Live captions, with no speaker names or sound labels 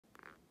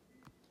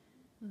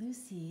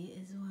Lucy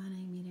is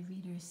wanting me to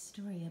read her a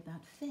story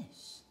about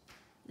fish.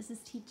 This is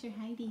Teacher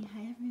Heidi.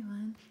 Hi,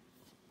 everyone.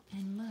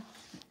 And look,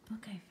 the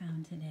book I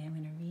found today I'm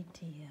going to read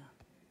to you.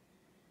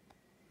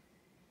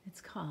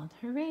 It's called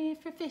Hooray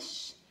for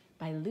Fish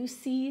by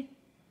Lucy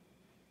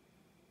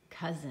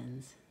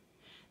Cousins.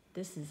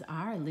 This is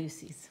our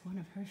Lucy's, one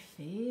of her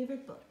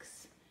favorite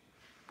books,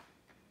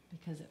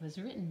 because it was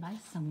written by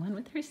someone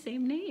with her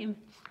same name.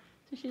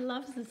 So she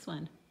loves this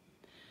one.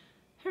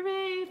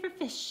 Hooray for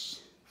fish.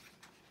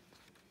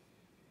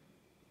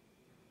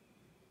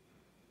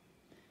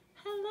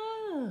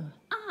 Hello,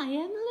 I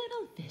am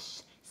Little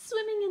Fish,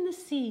 swimming in the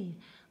sea.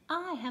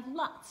 I have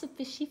lots of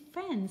fishy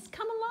friends.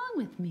 Come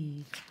along with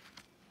me.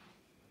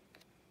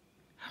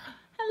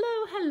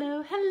 Hello,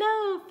 hello,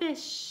 hello,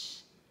 fish.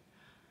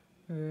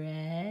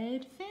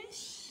 Red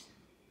fish,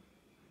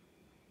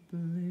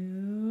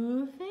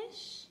 blue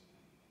fish,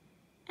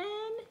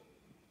 and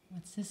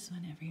what's this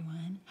one,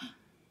 everyone?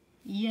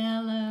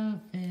 Yellow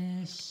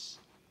fish.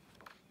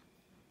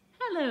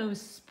 Hello,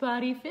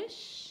 spotty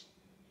fish,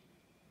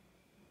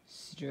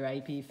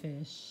 stripy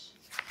fish,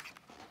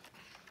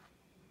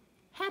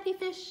 happy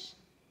fish,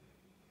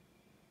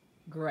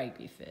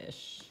 gripey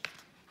fish.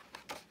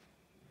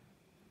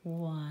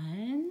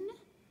 1,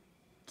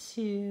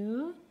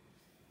 2,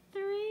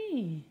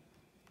 3.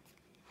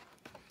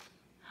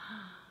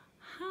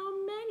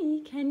 How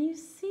many can you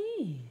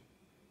see?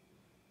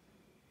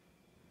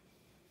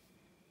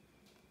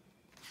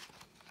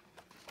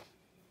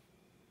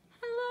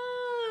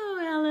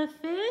 Hello,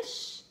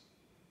 elefish,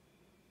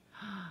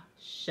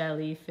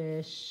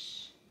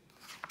 jellyfish.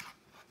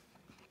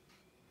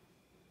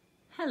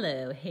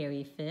 Hello,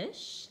 hairy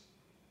fish,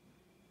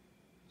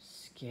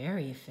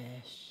 scary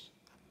fish.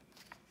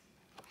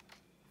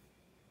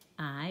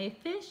 Eye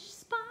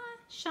fish,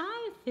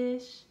 shy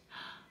fish,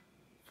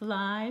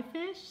 fly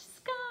fish,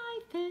 sky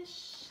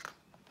fish.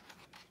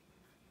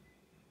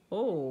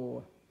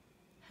 Oh,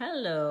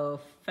 hello,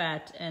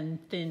 fat and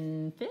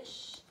thin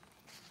fish,